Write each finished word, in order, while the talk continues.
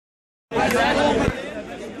Again,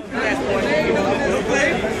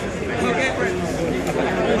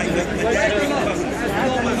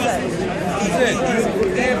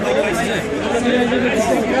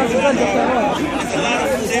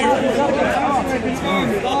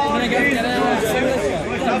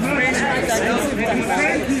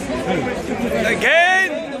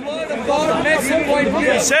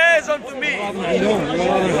 he says unto me,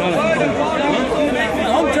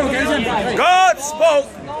 God spoke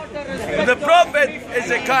to the prophet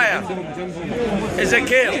Ezekiel,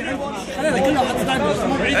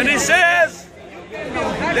 and he says,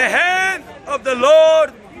 the hand of the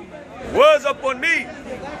Lord was upon me.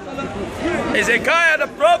 Ezekiel the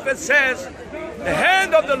prophet says, the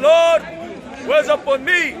hand of the Lord was upon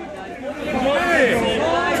me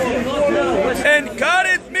and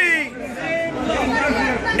carried me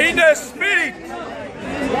in the spirit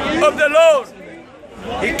of the Lord.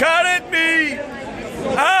 He carried me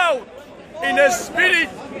out in the spirit,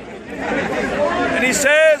 and he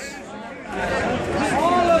says,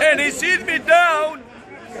 and he set me down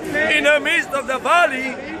in the midst of the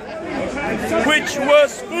valley, which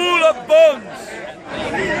was full of bones,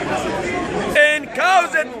 and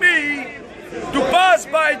caused me to pass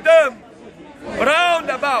by them round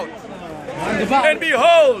about. And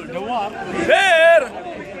behold, there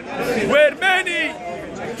were many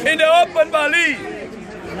in the open valley,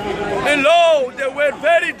 and lo, they were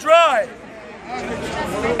very dry.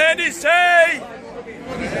 And he said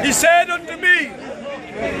unto me,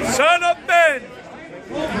 Son of man,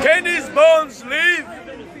 can these bones live?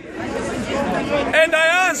 And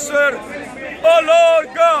I answered, O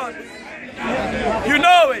Lord God, you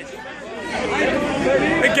know it.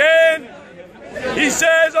 Again, he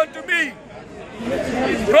says unto me,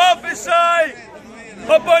 prophesy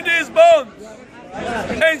upon these bones,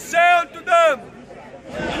 and say unto them,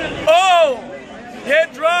 Oh, ye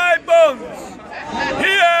dry bones,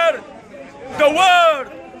 hear the word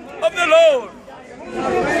of the Lord.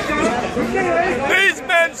 This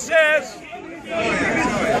man says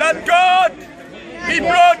that God, he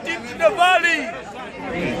brought him to the valley.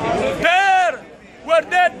 There were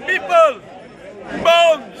dead people,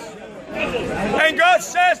 bones. And God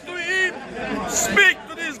says to him, speak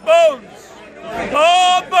to these bones.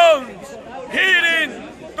 All bones, hearing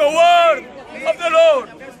the word of the Lord.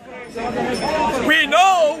 We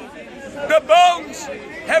know the bones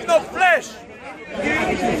have no flesh.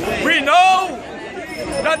 We know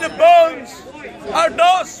that the bones are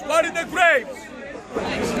those who are in the graves.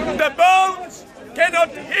 The bones cannot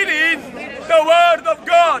hear the word of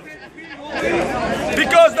God,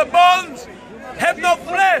 because the bones have no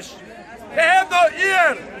flesh, they have no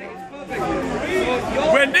ear.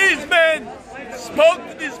 When these men spoke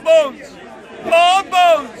to these bones, all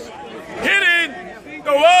bones hearing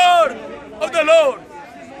the word of the Lord.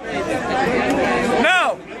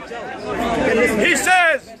 Now, he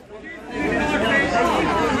says,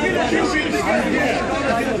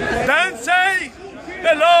 then say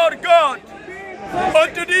the Lord God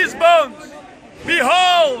unto these bones,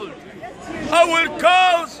 behold, I will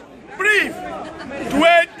cause breath to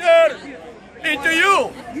enter into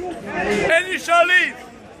you, and you shall live.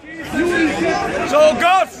 So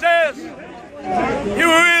God says, He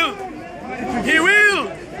will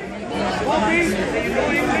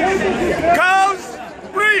cause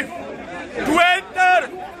breath to enter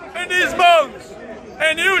in these bones,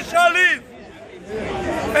 and you shall live.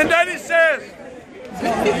 And then he says,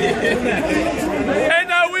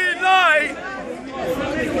 and I will lie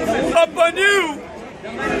upon you,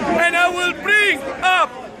 and I will bring up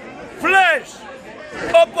flesh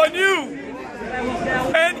upon you,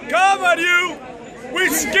 and cover you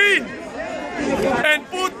with skin, and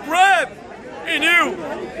put breath in you.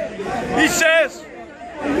 He says,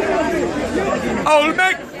 I will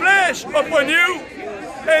make flesh upon you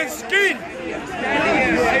and skin.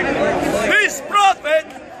 This prophet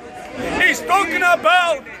is talking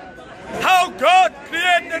about how God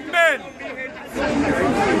created man.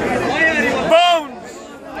 Bones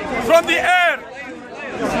from the earth.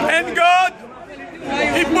 And God,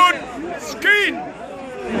 He put skin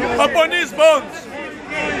upon His bones.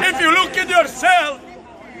 If you look at yourself,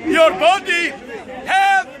 your body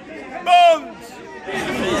have bones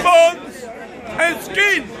and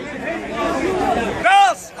skin.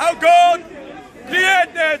 That's how God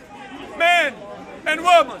created man and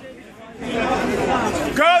woman.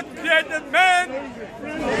 God created man,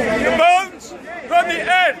 the bones from the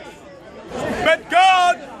earth. But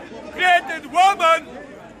God created woman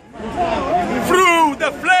through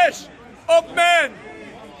the flesh of man,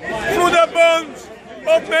 through the bones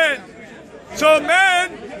of man. So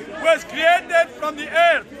man was created from the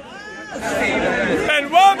earth,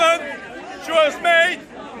 and woman was made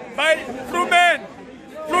through man,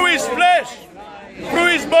 through his flesh, through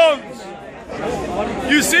his bones.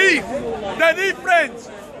 You see the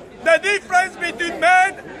difference between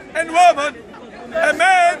man and woman. A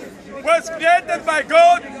man was created by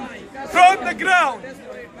God from the ground,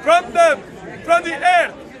 from the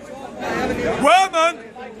earth. Woman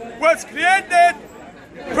was created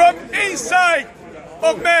from inside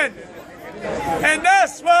of man. And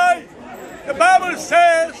that's why the Bible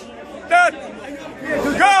says that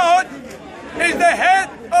God is the head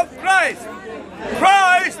of Christ.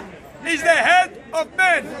 Christ is the head of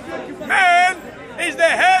man. Man is the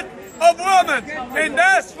head of woman. And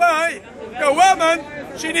that's why the woman,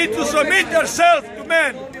 she needs to submit herself to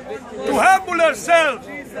man, to humble herself,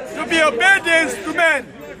 to be obedient to man.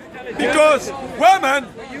 Because woman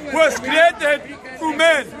was created through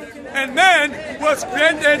man, and man was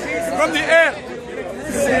created from the earth.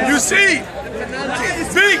 You see,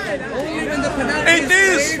 it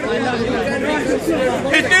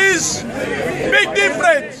is big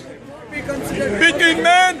difference between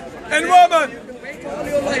man and woman.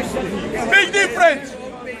 Big difference.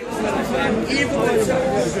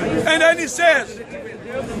 And then he says,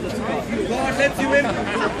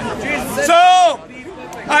 so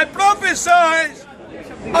I prophesied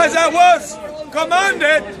as I was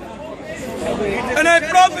commanded, and I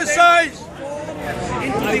prophesied.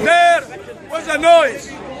 There was a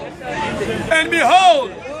noise, and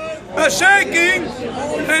behold, a shaking,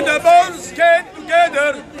 and the bones came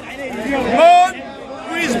together, bone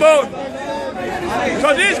to his bone.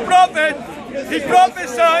 So this prophet, he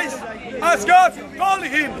prophesied as God told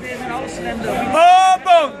him, "Oh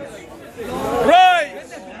bones,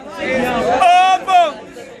 rise, oh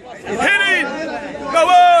bones, hearing the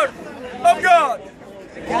word of God."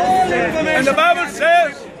 And the Bible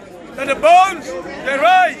says that the bones, they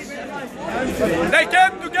rise. They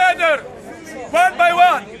came together one by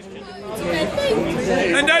one.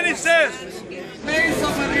 And then it says,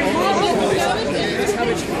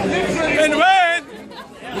 and when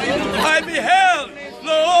I beheld,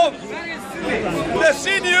 lo, the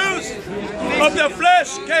sinews of the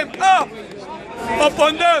flesh came up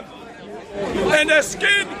upon them, and the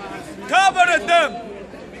skin covered them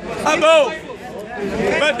above,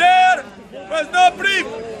 but there was no breath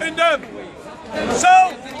in them.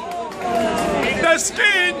 So the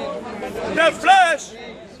skin, the flesh,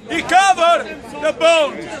 he covered the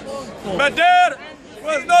bones, but there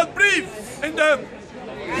was no breath in them.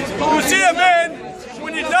 You see a man,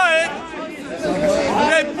 when he died,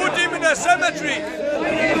 they put him in a cemetery.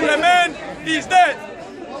 The man is dead,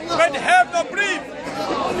 but have no breath.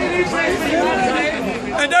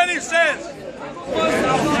 And then he says,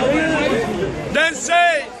 then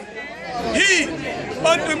say he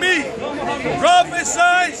unto me,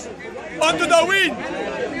 prophesy unto the wind,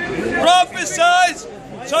 prophesy,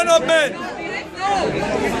 son of man.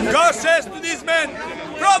 God says to this man,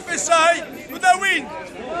 prophesy to the wind,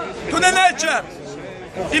 to the nature.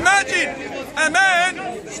 Imagine a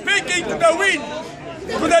man speaking to the wind,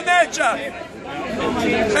 to the nature.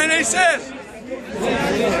 And he says,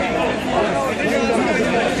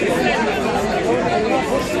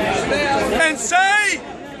 and say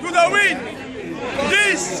to the wind,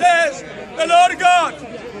 this says the Lord God,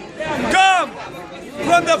 come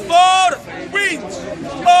from the four winds,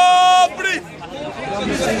 oh breathe,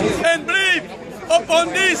 and breathe upon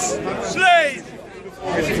this slave,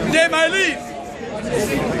 they may live.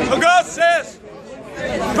 So God says,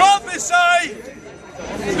 prophesy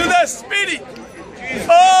to the Spirit,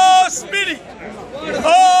 oh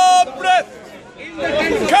breath,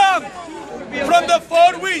 come from the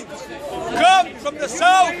four winds, come from the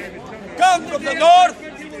south, come from the north,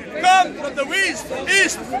 come from the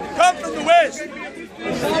east, come from the west,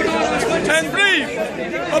 and breathe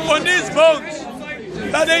upon these bones,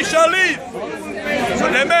 that they shall live. So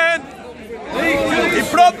the man, he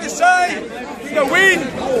prophesied to the wind,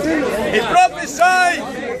 he prophesied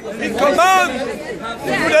in command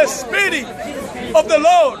to the Spirit of the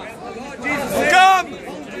Lord, come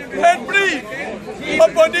and breathe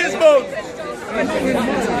upon these bones. And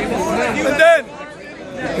then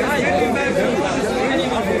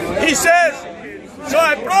he says, so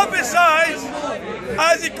I prophesied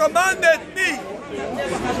as he commanded me,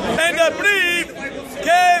 and the breath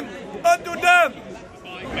came unto them,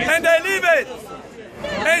 and they lived,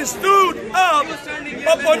 and stood up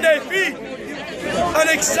upon their feet, an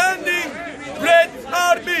exceeding great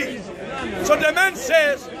army. So the man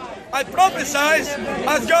says, I prophesied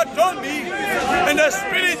as God told me, and the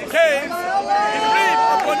Spirit came and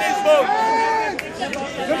breathed upon his bones.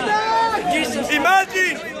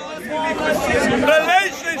 Imagine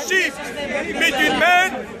relationship between man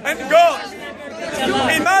and God.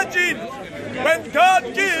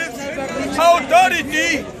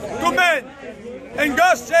 authority to men. And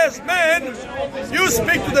God says, man, you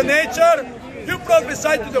speak to the nature, you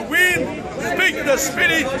prophesy to the wind, speak to the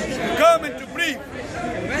spirit, come and to breathe.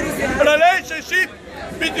 A relationship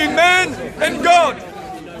between man and God.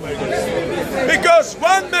 Because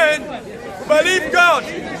one man believed God,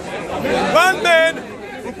 one man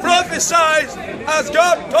who prophesies as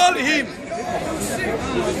God told him.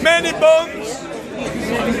 Many bones,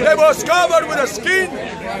 they was covered with a skin,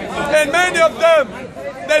 and many of them,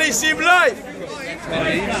 they received life.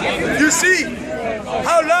 You see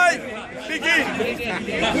how life begins.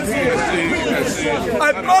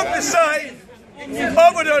 I prophesy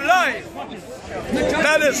over your life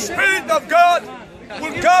that the Spirit of God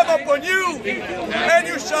will come upon you and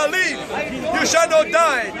you shall live. You shall not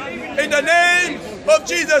die. In the name of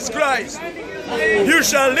Jesus Christ. You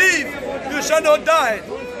shall live. You shall not die.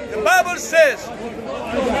 The Bible says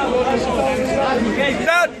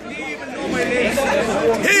that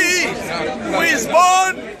he who is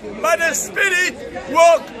born by the Spirit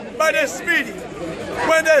walk by the Spirit.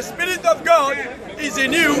 When the Spirit of God is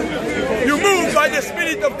in you, you move by the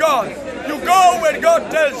Spirit of God. You go where God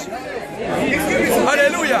tells you.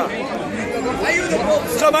 Hallelujah.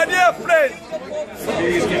 So my dear friend,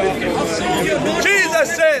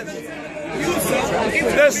 Jesus says,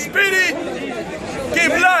 the Spirit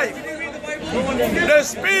gives life. The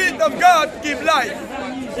Spirit of God gives life.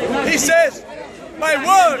 He says, my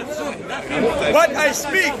words, what I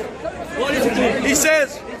speak. He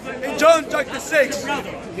says in John chapter 6,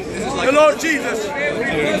 the Lord Jesus,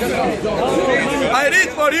 I read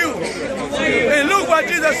for you, and look what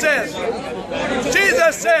Jesus says.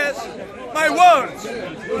 Jesus says, my words.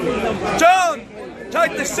 John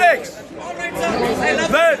chapter 6,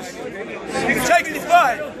 verse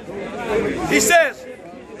 65. He says,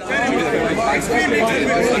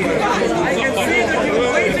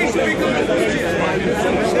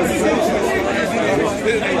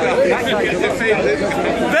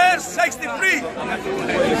 verse 63,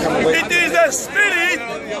 it is the Spirit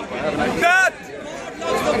that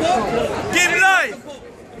gives life.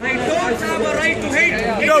 I don't have a right to hate.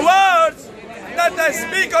 The words that I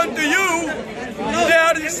speak unto you, they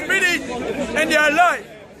are the Spirit and they are life.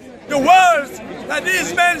 The words that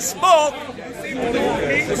these men spoke,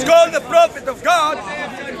 it's called the prophet of God.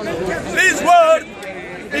 This word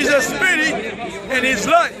is a Spirit and is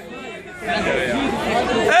life.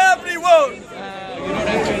 Every word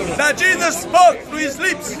that Jesus spoke through his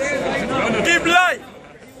lips give life.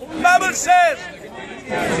 The Bible says,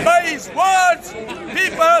 by his words,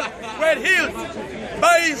 people were healed.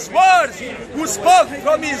 By his words, who spoke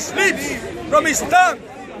from his lips, from his tongue,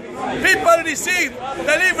 people received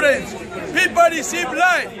deliverance. People received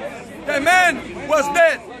life. The man was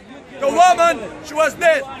dead. The woman, she was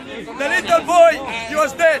dead. The little boy, he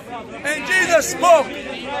was dead. And Jesus spoke.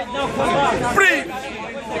 Breathe.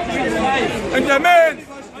 And the man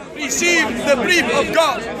received the breath of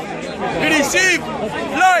God. He received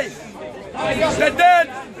life. The dead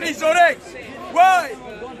resurrects. Why?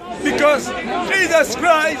 Because Jesus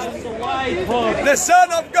Christ, the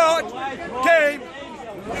Son of God, came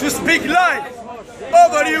to speak life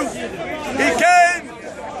over you. He came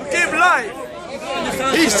to give life.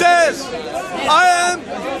 He says, I am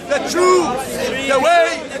the truth, the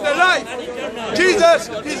way, and the life. Jesus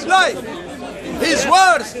is life. His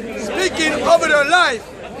words speaking over your life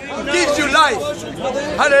gives you life.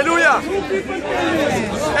 Hallelujah.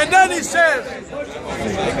 And then he says,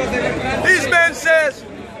 this man says,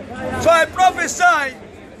 so I prophesied,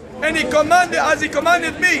 and he commanded as he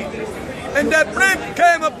commanded me, and the breath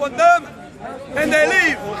came upon them, and they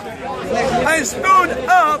lived, and stood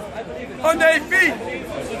up on their feet,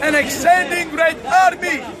 an exceeding great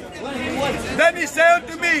army. Then he said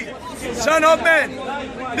unto me, Son of man,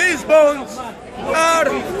 these bones are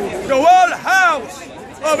the whole house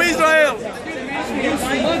of Israel.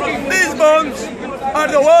 These bones are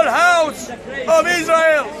the whole house of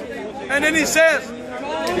Israel. And then he says,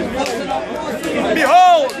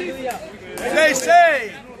 behold, they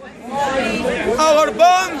say, our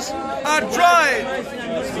bones are dried,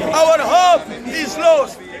 our hope is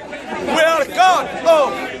lost, we are cut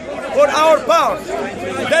off for our part.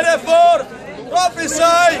 Therefore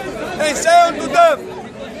prophesy and say unto them,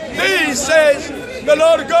 this says the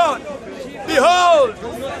Lord God, behold,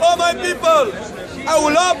 O my people, I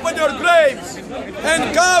will open your graves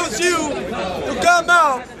and cause you to come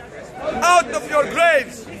out of your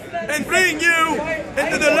graves and bring you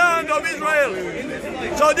into the land of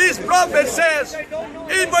Israel. So this prophet says,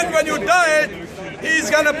 even when you die, he's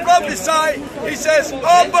going to prophesy. He says,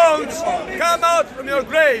 all bones, come out from your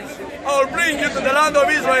graves. I will bring you to the land of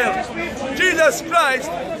Israel. Jesus Christ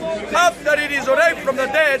after he resurrected from the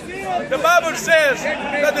dead, the Bible says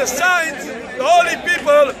that the saints, the holy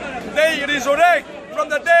people, they resurrect from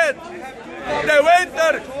the dead. They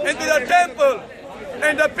enter into the temple,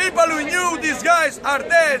 and the people who knew these guys are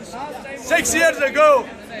dead 6 years ago,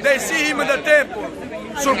 they see him in the temple.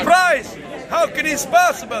 Surprised! How can it be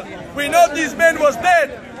possible? We know this man was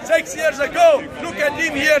dead 6 years ago. Look at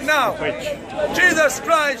him here now. Jesus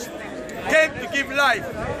Christ came to give life.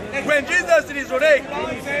 When Jesus resurrected,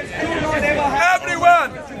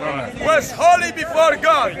 everyone was holy before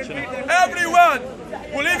God. Everyone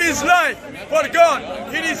who live his life for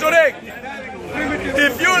God, he resurrected.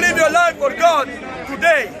 If you live your life for God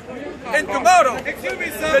today and tomorrow,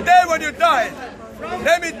 the day when you die,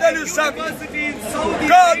 let me tell you something.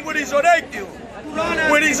 God will resurrect you.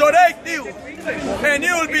 Will resurrect you, and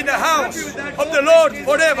you will be in the house of the Lord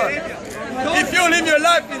forever. If you live your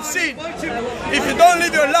life in sin, if you don't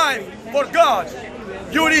live your life for God,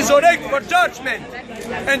 you resurrect for judgment.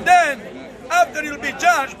 And then, after you'll be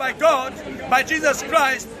judged by God, by Jesus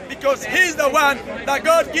Christ, because He's the one that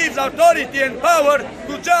God gives authority and power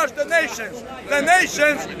to judge the nations. The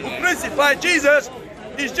nations who crucified Jesus,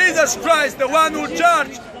 is Jesus Christ the one who will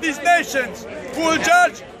judge these nations, who will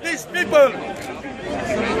judge these people.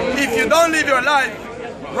 If you don't live your life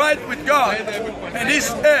right with God and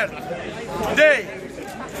this earth today,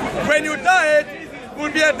 when you die, it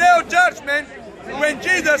will be a day of judgment when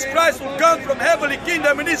Jesus Christ will come from heavenly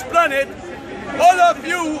kingdom in this planet. All of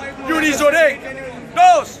you, you resurrect.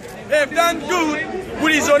 Those who have done good will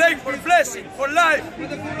resurrect for blessing, for life.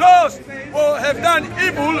 Those who have done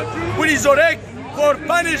evil will resurrect for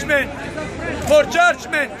punishment, for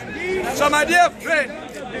judgment. So my dear friend,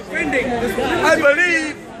 I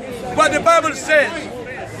believe what the Bible says.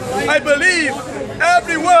 I believe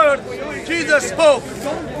every word Jesus spoke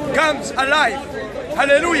comes alive.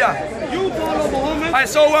 Hallelujah. I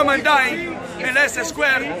saw a woman dying in Leicester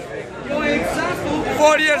Square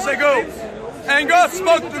 4 years ago, and God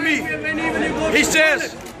spoke to me. He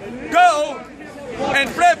says, go and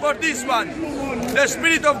pray for this one. The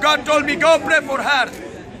Spirit of God told me, go pray for her.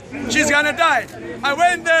 She's gonna die. I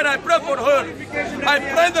went there, I prayed for her. I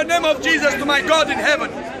prayed the name of Jesus to my God in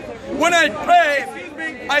heaven. When I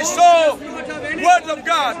prayed, I saw words of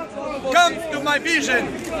God come to my vision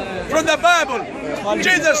from the Bible.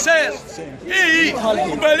 Jesus says, he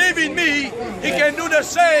who believes in me, he can do the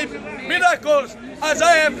same miracles as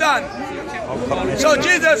I have done. So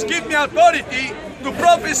Jesus gave me authority to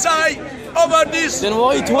prophesy over this. Then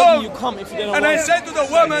why told you come if you didn't And I said to the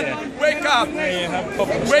woman, wake up,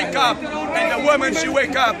 wake up. And the woman, she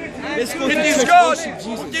wake up. It is God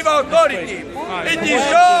who gives authority. It is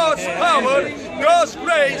God's power, God's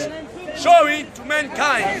grace showing to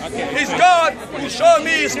mankind. It's God who showed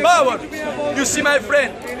me His power. You see, my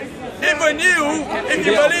friend, even you, if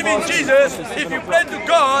you believe in Jesus, if you pray to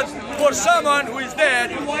God for someone who is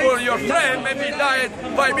dead, for your friend, maybe he died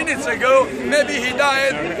 5 minutes ago, maybe he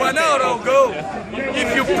died 1 hour ago,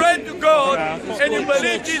 if you pray to God and you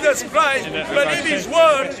believe Jesus Christ, believe His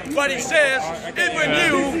word, what He says, even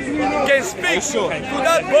you can speak to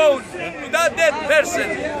that bone, to that dead person,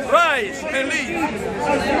 rise and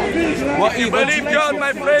live. If you believe God,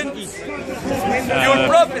 my friend, you'll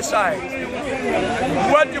prophesy.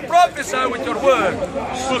 What you prophesy with your word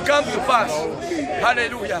will come to pass.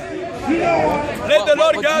 Hallelujah. Let the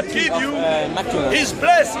Lord God give you His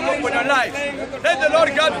blessing upon your life. Let the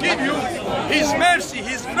Lord God give you His mercy,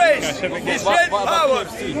 His grace, His great power,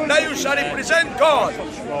 that you shall represent God,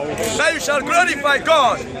 that you shall glorify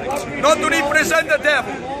God, not to represent the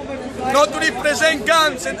devil, not to represent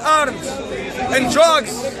guns and arms and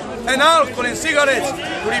drugs and alcohol and cigarettes,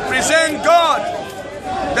 to represent God,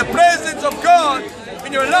 the presence of God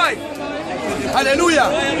in your life. Hallelujah.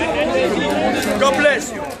 God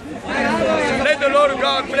bless you. Let the Lord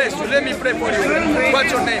God bless you. Let me pray for you.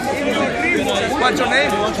 What's your name? What's your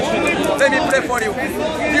name? Let me pray for you.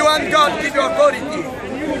 Do you want God to give you authority?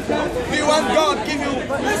 Do you want God to give you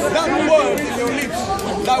that word in your lips?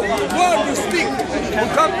 That word you speak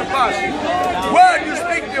will come to pass. Word you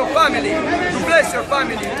speak to your family, to bless your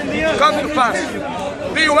family, will come to pass.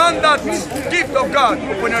 Do you want that gift of God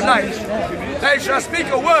upon your life? That you shall speak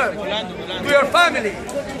a word to your family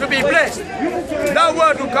to be blessed. That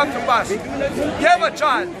word will come to pass. You have a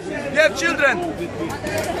child, you have children,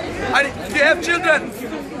 and you have children.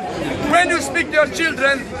 When you speak to your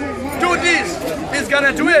children, do this, He's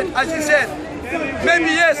gonna do it, as He said. Maybe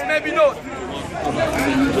yes, maybe no.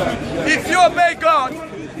 If you obey God,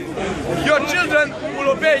 your children will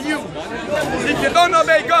obey you. If you don't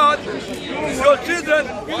obey God, your children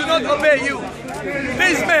will not obey you.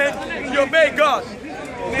 This man, you obey God.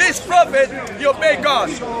 this prophet, you obey God.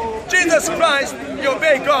 Jesus Christ, you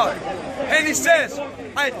obey God. And he says,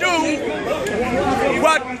 I do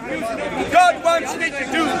what God wants me to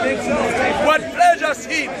do, what pleasures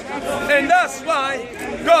him. And that's why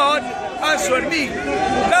God answered me.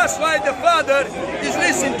 That's why the Father is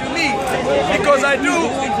listening to me, because I do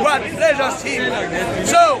what pleasures him.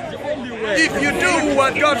 So, if you do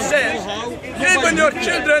what God says, even your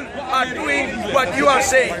children are doing what you are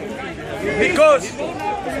saying. Because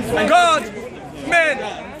God, man,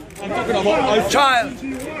 child,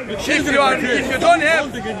 if you don't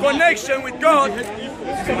have connection with God,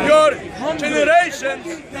 your generations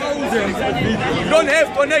don't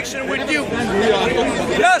have connection with you.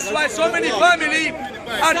 That's why so many families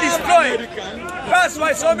are destroyed. That's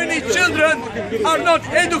why so many children are not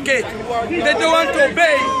educated. They don't want to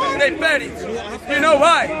obey their parents. You know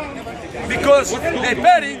why? Because their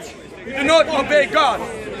parents do not obey God.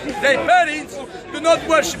 Their parents do not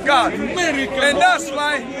worship God. And that's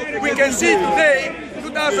why we can see today,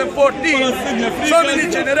 2014, so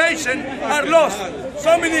many generations are lost.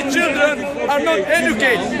 So many children are not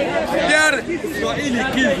educated.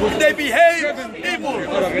 They behave evil,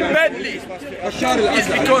 badly. It's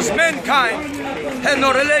because mankind has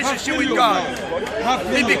no relationship with God.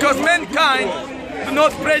 It's because mankind do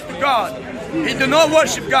not pray to God. He do not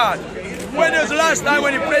worship God. When was the last time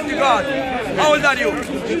when you prayed to God? How old are you? Do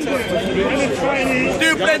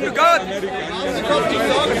you pray to God?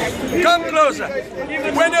 Come closer.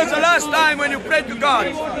 When was the last time when you prayed to God?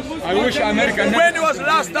 I wish America. When was the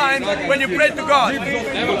last time when you prayed to God?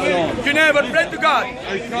 You never prayed to God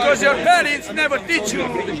because your parents never teach you.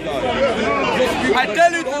 I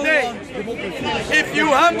tell you today, if you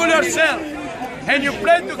humble yourself and you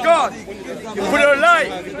pray to God for your life,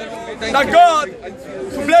 that God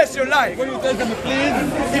will bless your life.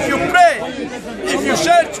 If you pray, if you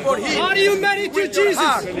search for Him, Are you married to Jesus?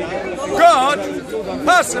 God,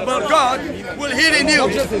 possible God, will heal in you.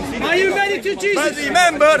 Are you married to But Jesus?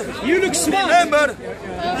 remember, You look smart.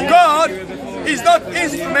 God is not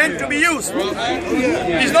instrument to be used.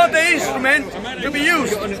 He's not the instrument to be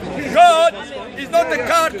used. God is not a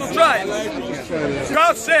car to drive.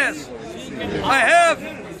 God says, I have,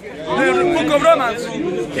 the book of Romans,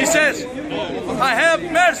 he says, I have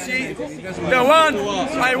mercy, the one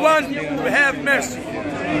I want to have mercy.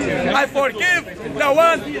 I forgive the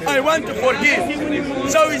one I want to forgive.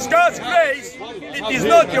 So it's God's grace, it is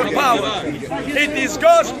not your power. It is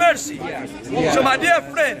God's mercy. So my dear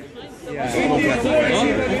friend,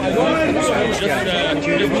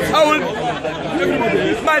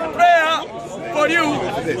 my prayer for you,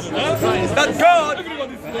 that God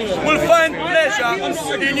will find pleasure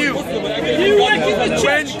in you. You work in the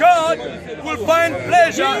church. When God will find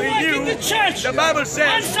pleasure in work you, in the church. the Bible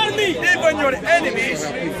says, Answer me. even your enemies,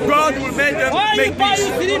 God will make them Why you make buy peace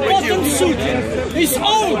a with three-button you. suit? It's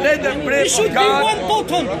old. Let the It praise should of be God, one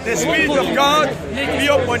button. the Spirit of God be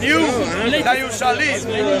upon you, that you shall live.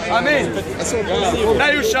 Amen.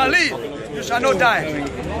 That you shall live, you shall not die.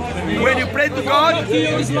 When you pray to God,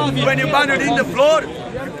 when you bow in the floor,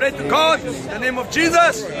 you pray to God in the name of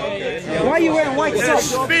Jesus. Why are you wearing white The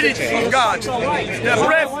Spirit of God, the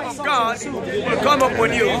breath of God will come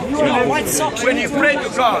upon you. White socks. When you pray to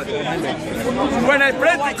God, when I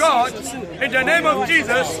pray to God, in the name of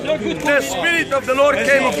Jesus, the Spirit of the Lord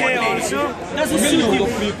came upon me. Doesn't suit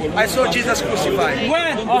you. I saw Jesus crucified.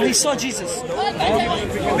 When? Oh, he saw Jesus.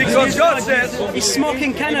 Because God says, He's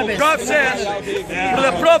smoking cannabis. God says to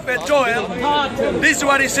the prophet Joel, this is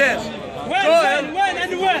what he says. Joel, When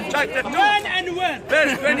and when? chapter 2, When and when?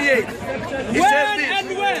 verse 28. He When says this. and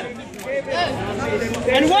when?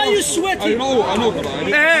 And why are you sweating?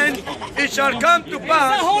 And it shall come to The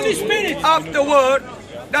pass Holy Spirit. afterward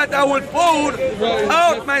that I will pour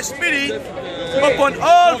out my Spirit upon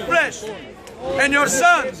all flesh, and your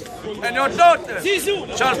sons and your daughters Zizou.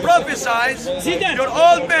 shall prophesy, Zidane. your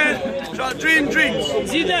old men shall dream dreams.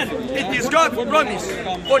 Zidane. It is God's promise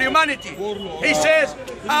for humanity. He says,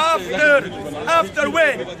 after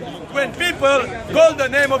when people call the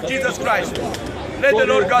name of Jesus Christ. Let the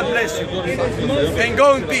Lord God bless you. And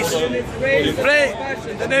go in peace. Pray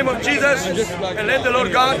in the name of Jesus and let the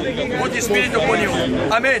Lord God put His Spirit upon you.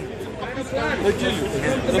 Amen.